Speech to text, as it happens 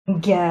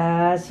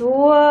Guess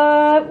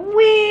what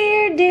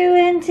we're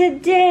doing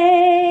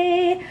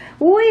today?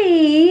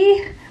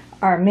 We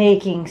are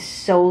making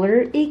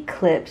solar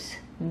eclipse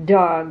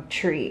dog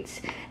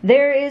treats.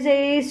 There is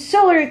a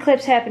solar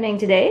eclipse happening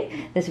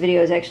today. This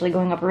video is actually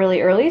going up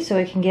really early so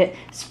it can get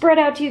spread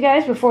out to you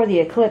guys before the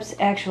eclipse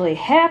actually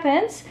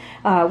happens.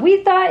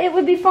 We thought it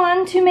would be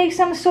fun to make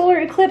some solar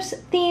eclipse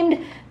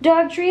themed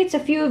dog treats. A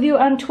few of you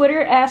on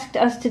Twitter asked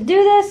us to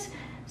do this,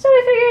 so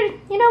we figured,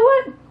 you know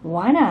what?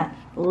 Why not?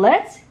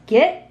 Let's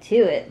get to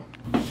it.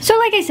 So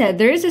like I said,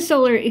 there is a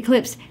solar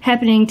eclipse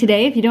happening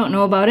today. If you don't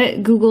know about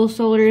it, Google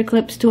Solar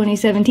Eclipse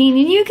 2017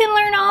 and you can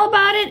learn all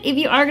about it. If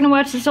you are going to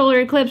watch the solar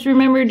eclipse,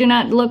 remember, do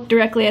not look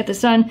directly at the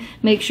sun.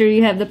 Make sure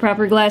you have the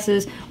proper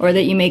glasses or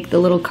that you make the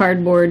little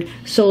cardboard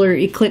solar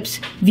eclipse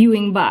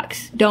viewing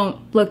box. Don't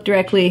look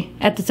directly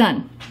at the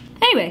sun.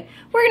 Anyway,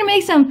 we're going to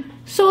make some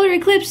solar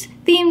eclipse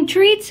themed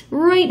treats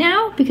right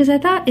now because I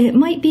thought it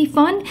might be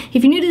fun.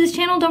 If you're new to this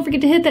channel, don't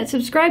forget to hit that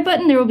subscribe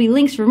button. There will be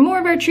links for more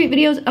of our treat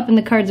videos up in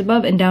the cards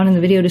above and down in the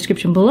video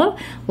description below.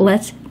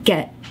 Let's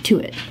get to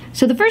it.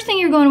 So the first thing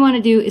you're going to want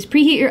to do is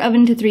preheat your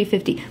oven to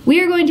 350. We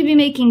are going to be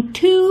making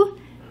two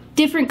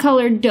different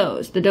colored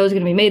doughs. The dough is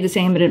going to be made the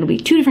same, but it'll be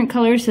two different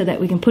colors so that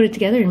we can put it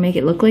together and make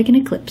it look like an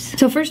eclipse.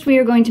 So first we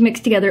are going to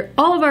mix together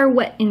all of our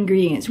wet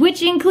ingredients,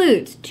 which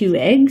includes 2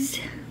 eggs,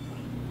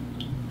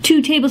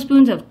 2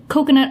 tablespoons of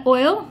coconut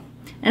oil,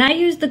 and I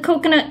use the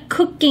coconut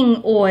cooking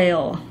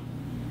oil.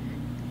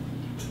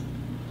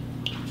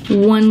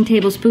 1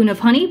 tablespoon of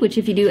honey, which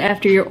if you do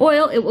after your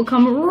oil, it will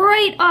come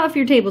right off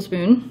your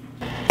tablespoon.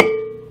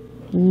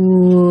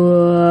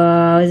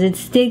 Whoa, is it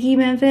sticky,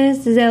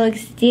 Memphis? Does that look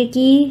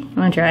sticky?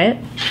 Want to try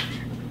it?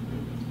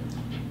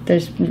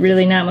 There's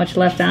really not much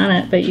left on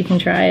it, but you can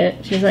try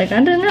it. She's like,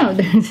 I don't know.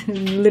 There's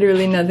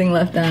literally nothing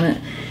left on it.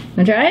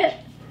 Want to try it?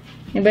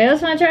 Anybody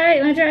else want to try it?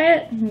 You want to try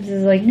it? This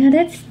is like, no,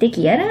 that's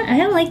sticky. I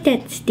don't like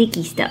that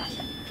sticky stuff.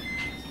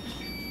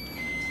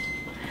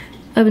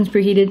 Oven's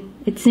preheated.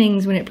 It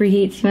sings when it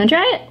preheats. You want to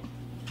try it?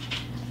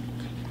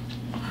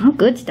 Oh,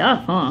 good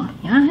stuff, huh?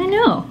 Yeah, I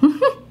know.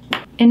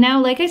 And now,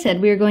 like I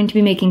said, we are going to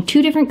be making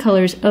 2 different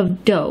colors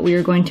of dough. We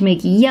are going to make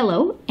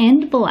yellow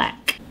and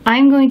black.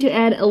 I'm going to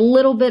add a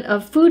little bit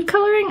of food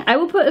coloring. I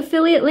will put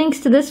affiliate links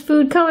to this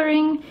food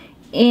coloring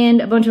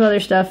and a bunch of other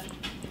stuff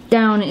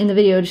down in the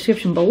video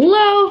description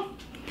below.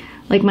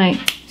 Like my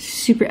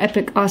super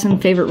epic, awesome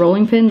favorite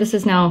rolling pin. This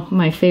is now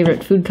my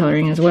favorite food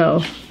coloring as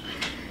well.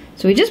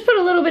 So we just put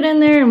a little bit in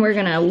there and we're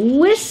gonna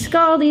whisk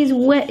all these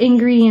wet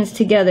ingredients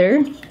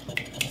together.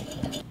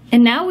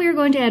 And now we are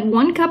going to add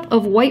 1 cup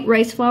of white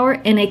rice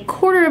flour and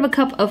 1/4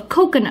 cup of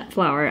coconut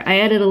flour. I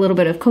added a little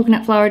bit of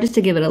coconut flour just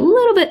to give it a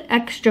little bit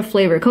extra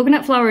flavor.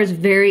 Coconut flour is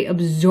very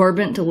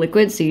absorbent to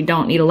liquid, so you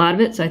don't need a lot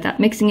of it. So I thought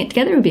mixing it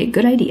together would be a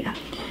good idea.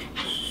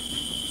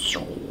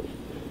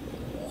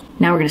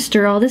 Now we're gonna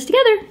stir all this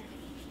together.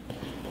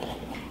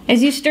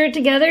 As you stir it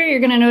together, you're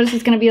gonna notice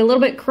it's gonna be a little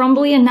bit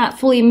crumbly and not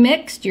fully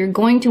mixed. You're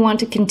going to want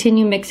to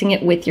continue mixing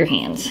it with your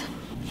hands.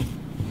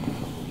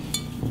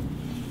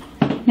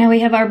 Now we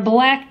have our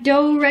black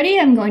dough ready.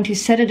 I'm going to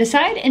set it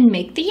aside and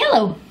make the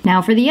yellow.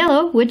 Now for the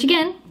yellow, which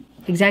again,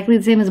 exactly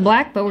the same as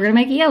black, but we're gonna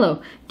make it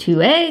yellow.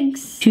 2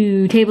 eggs,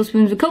 2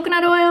 tablespoons of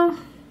coconut oil,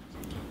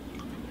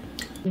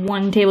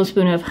 1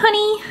 tablespoon of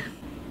honey.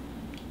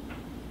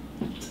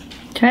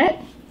 Try it.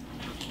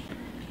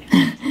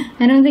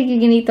 I don't think you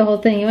can eat the whole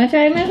thing. You want to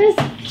try it, Memphis?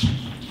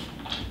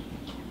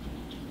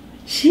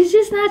 She's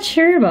just not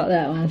sure about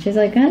that one. She's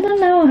like, I don't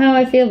know how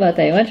I feel about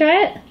that. You want to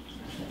try it?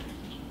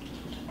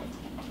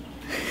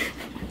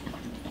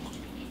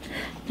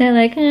 They're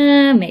like,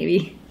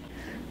 maybe.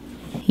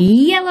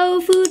 Yellow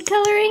food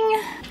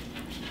coloring.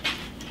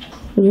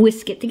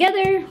 Whisk it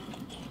together.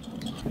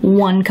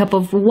 1 cup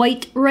of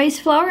white rice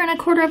flour and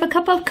 1/4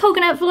 cup of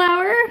coconut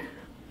flour.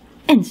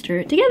 And stir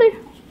it together.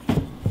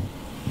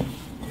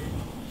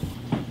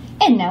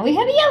 And now we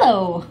have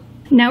yellow.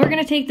 Now we're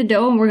gonna take the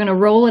dough and we're gonna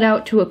roll it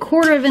out to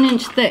 1/4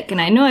 inch thick. And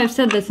I know I've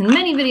said this in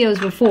many videos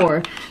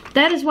before.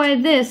 That is why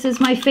this is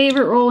my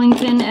favorite rolling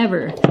pin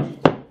ever.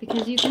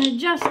 Because you can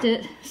adjust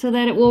it so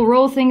that it will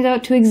roll things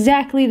out to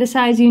exactly the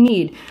size you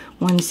need.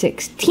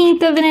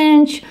 1/16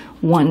 inch,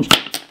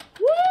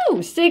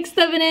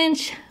 1/6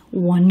 inch,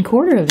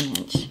 1/4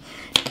 inch.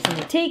 So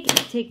you take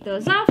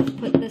those off,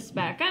 put this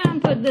back on,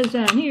 put this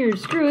on here,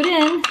 screw it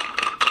in.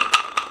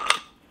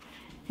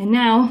 And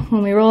now,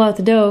 when we roll out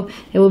the dough,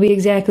 it will be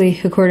exactly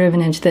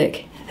 1/4 inch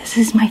thick. This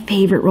is my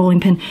favorite rolling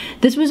pin.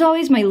 This was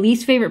always my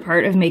least favorite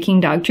part of making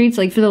dog treats.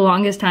 Like for the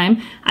longest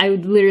time, I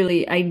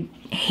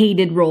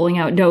hated rolling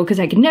out dough because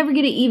I could never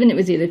get it even. It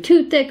was either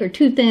too thick or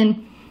too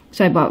thin.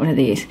 So I bought one of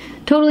these.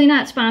 Totally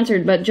not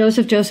sponsored, but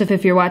Joseph,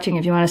 if you're watching,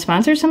 if you want to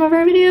sponsor some of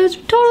our videos,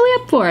 totally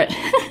up for it.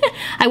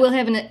 I will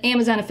have an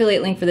Amazon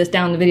affiliate link for this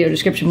down in the video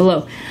description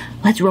below.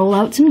 Let's roll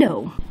out some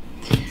dough.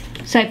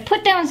 So I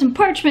put down some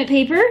parchment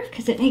paper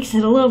because it makes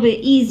it a little bit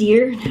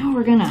easier. Now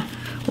we're gonna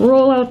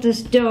roll out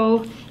this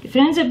dough. If it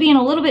ends up being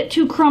a little bit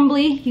too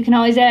crumbly, you can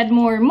always add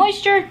more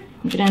moisture.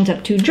 If it ends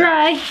up too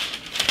dry,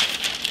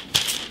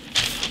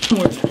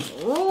 we're gonna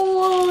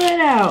roll it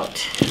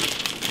out.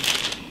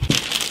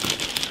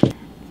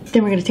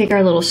 Then we're gonna take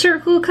our little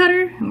circle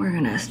cutter and we're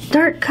gonna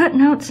start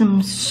cutting out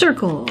some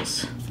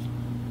circles.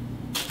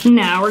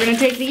 Now we're gonna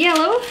take the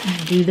yellow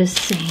and do the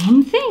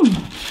same thing.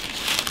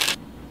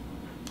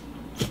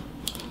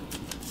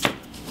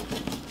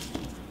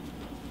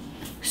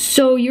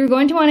 So you're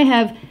going to wanna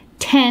have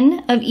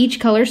 10 of each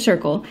color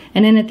circle,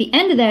 and then at the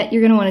end of that,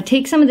 you're gonna wanna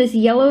take some of this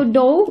yellow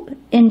dough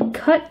and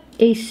cut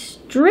a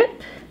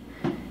strip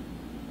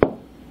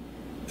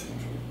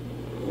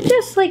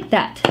just like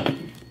that,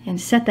 and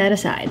set that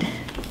aside.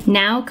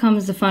 Now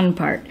comes the fun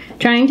part,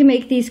 trying to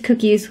make these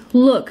cookies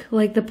look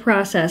like the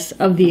process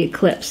of the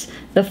eclipse.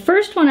 The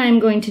first one I'm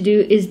going to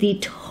do is the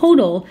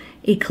total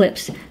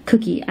eclipse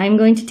cookie. I'm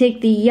going to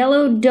take the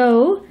yellow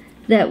dough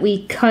that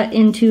we cut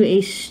into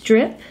a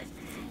strip,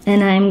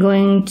 and I'm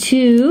going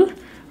to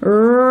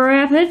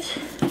wrap it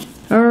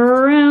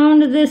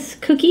around this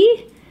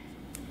cookie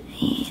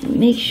and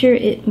make sure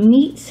it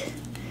meets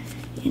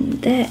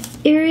in that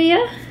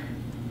area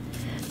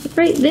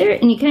right there,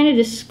 and you kind of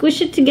just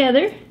squish it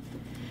together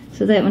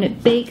so that when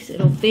it bakes,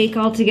 it'll bake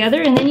all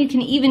together. And then you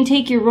can even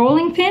take your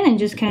rolling pin and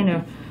just kind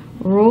of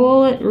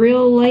roll it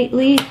real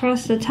lightly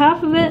across the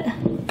top of it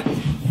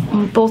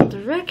in both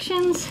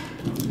directions.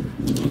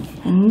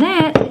 And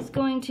that is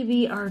going to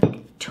be our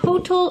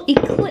total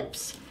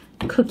eclipse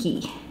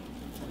cookie.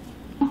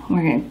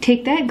 We're going to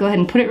take that, go ahead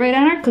and put it right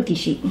on our cookie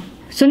sheet.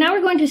 So now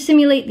we're going to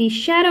simulate the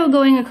shadow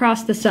going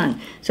across the sun.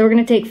 So we're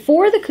going to take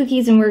 4 of the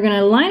cookies and we're going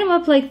to line them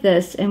up like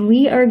this, and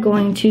we are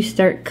going to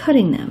start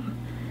cutting them.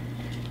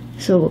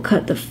 So we'll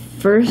cut the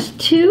first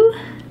 2,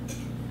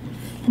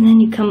 and then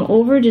you come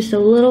over just a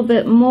little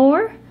bit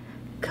more,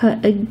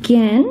 cut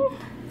again.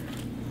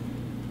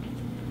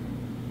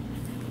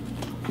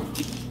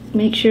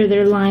 Make sure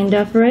they're lined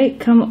up right,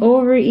 come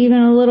over even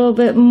a little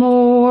bit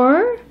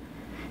more,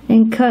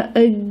 and cut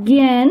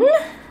again.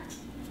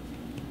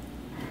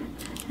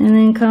 And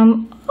then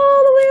come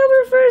all the way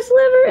over for a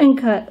sliver and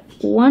cut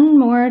one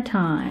more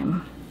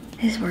time.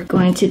 Is we're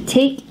going to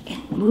take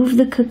and move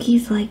the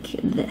cookies like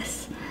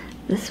this.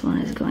 This one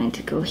is going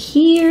to go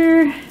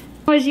here.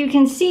 As you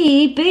can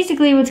see,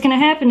 basically what's going to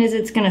happen is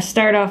it's going to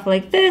start off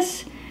like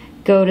this,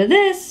 go to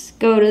this,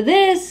 go to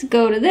this,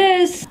 go to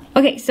this.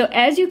 Okay, so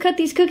as you cut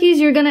these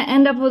cookies, you're going to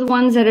end up with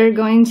ones that are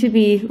going to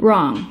be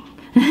wrong.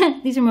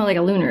 These are more like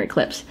a lunar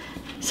eclipse.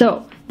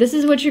 So this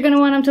is what you're going to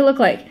want them to look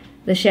like.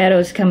 The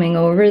shadow's coming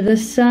over the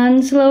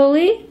sun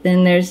slowly,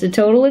 then there's the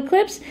total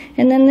eclipse,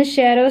 and then the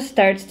shadow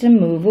starts to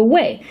move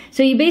away.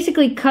 So you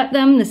basically cut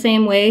them the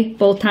same way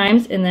both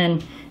times and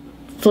then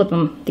flip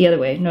them the other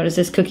way. Notice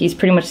this cookie is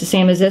pretty much the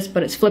same as this,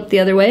 but it's flipped the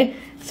other way.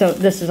 So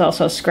this is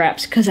also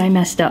scraps because I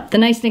messed up. The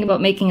nice thing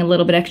about making a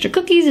little bit extra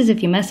cookies is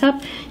if you mess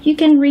up, you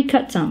can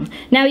recut some.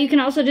 Now you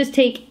can also just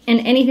take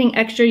anything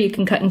extra you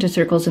can cut into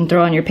circles and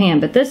throw on your pan,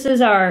 but this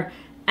is our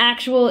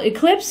actual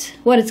eclipse,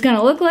 what it's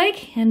gonna look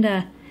like, and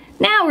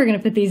now we're gonna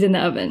put these in the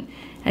oven.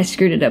 I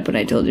screwed it up when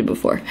I told you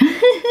before.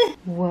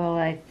 Well,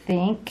 I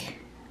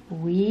think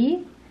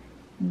we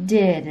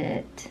did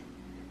it.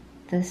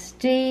 The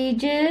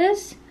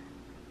stages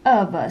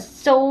of a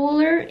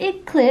solar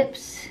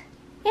eclipse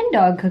in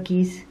dog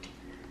cookies.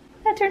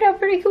 That turned out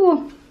pretty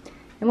cool.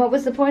 And what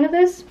was the point of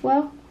this?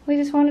 Well, we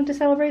just wanted to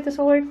celebrate the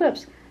solar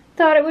eclipse.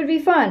 Thought it would be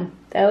fun.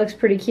 That looks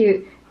pretty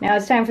cute. Now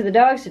it's time for the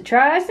dogs to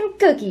try some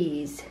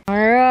cookies. All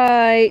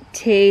right,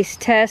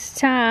 taste test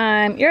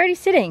time. You're already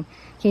sitting.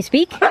 Can you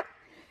speak?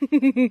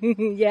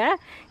 Yeah?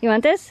 You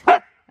want this?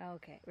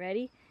 Okay,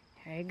 ready?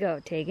 There you go.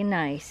 Take it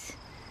nice.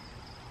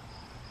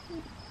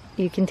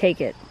 You can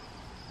take it.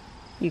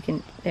 You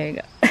can, there you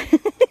go.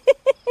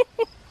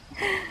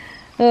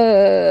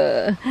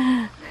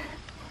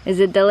 Is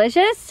it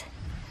delicious?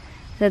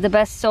 Is that the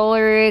best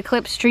solar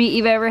eclipse treat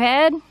you've ever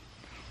had?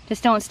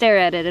 Just don't stare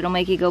at it, it'll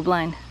make you go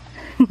blind.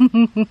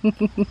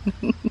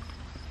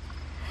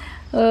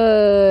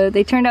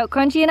 They turned out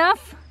crunchy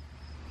enough?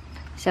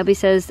 Shelby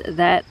says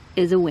that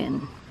is a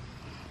win.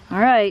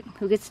 Alright,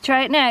 who gets to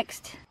try it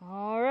next?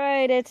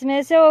 Alright, it's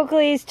Miss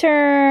Oakley's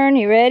turn.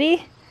 You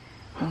ready?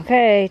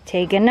 Okay,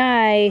 take a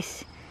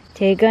nice.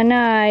 Take a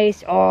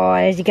nice. Oh,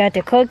 you got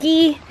the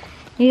cookie?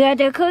 You got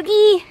the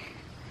cookie?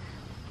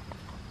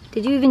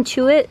 Did you even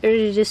chew it or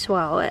did you just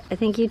swallow it? I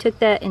think you took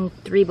that in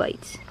 3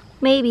 bites.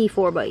 Maybe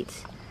 4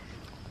 bites.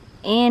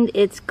 And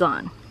it's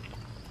gone.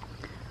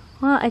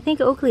 Well, I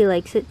think Oakley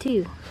likes it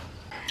too.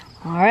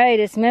 Alright,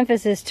 it's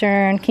Memphis's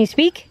turn. Can you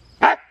speak?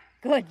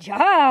 Good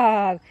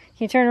job!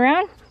 Can you turn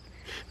around?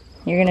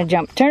 You're gonna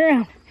jump. Turn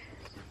around.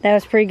 That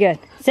was pretty good.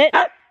 Sit.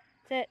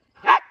 Sit.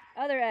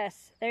 Other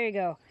S. There you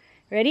go.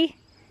 Ready?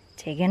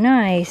 Take it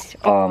nice.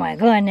 Oh my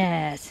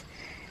goodness.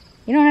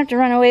 You don't have to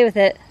run away with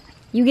it.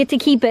 You get to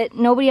keep it.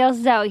 Nobody else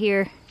is out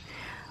here.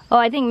 Oh,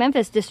 I think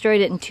Memphis destroyed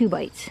it in 2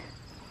 bites.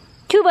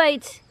 2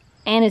 bites,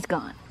 and it's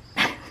gone.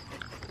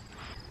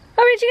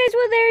 Hurry Alright, you guys,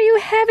 well, there you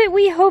have it.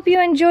 We hope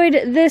you enjoyed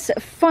this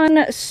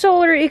fun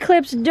solar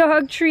eclipse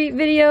dog treat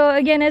video.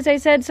 Again, as I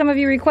said, some of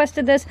you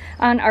requested this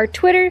on our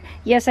Twitter.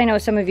 Yes, I know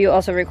some of you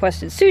also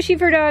requested sushi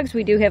for dogs.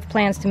 We do have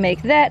plans to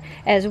make that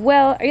as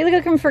well. Are you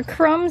looking for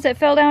crumbs that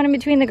fell down in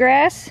between the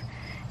grass?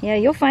 Yeah,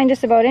 you'll find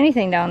just about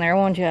anything down there,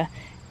 won't you?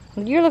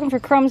 You're looking for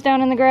crumbs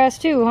down in the grass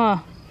too,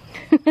 huh?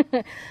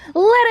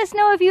 Let us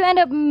know if you end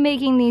up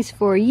making these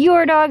for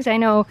your dogs. I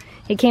know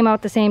it came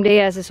out the same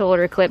day as the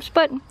solar eclipse,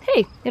 but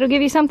hey, it'll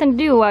give you something to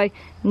do while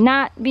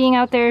not being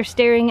out there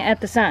staring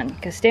at the sun,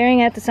 because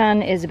staring at the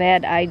sun is a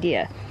bad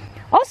idea.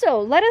 Also,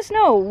 let us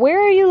know, where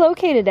are you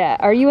located at?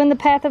 Are you in the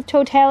path of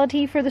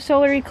totality for the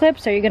solar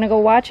eclipse? Are you going to go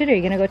watch it? Are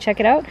you going to go check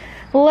it out?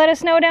 Let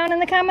us know down in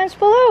the comments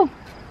below.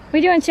 What are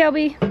you doing,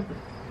 Shelby?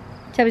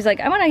 Shelby's like,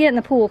 I want to get in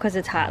the pool because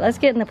it's hot. Let's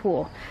get in the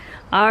pool.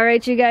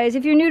 Alright, you guys,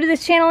 if you're new to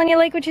this channel and you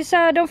like what you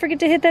saw, don't forget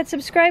to hit that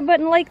subscribe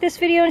button, like this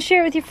video, and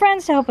share it with your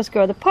friends to help us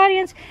grow the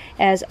audience.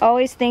 As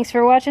always, thanks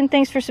for watching,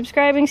 thanks for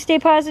subscribing, stay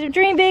positive,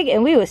 dream big,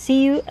 and we will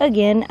see you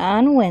again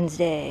on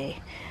Wednesday.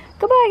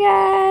 Goodbye,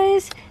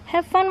 guys.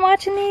 Have fun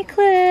watching the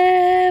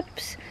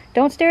eclipse.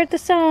 Don't stare at the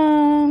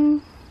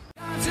sun.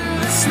 Lots of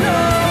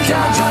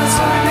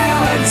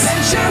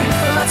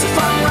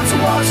fun, lots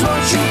of walks,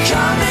 won't you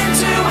come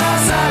into our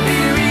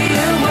Siberia?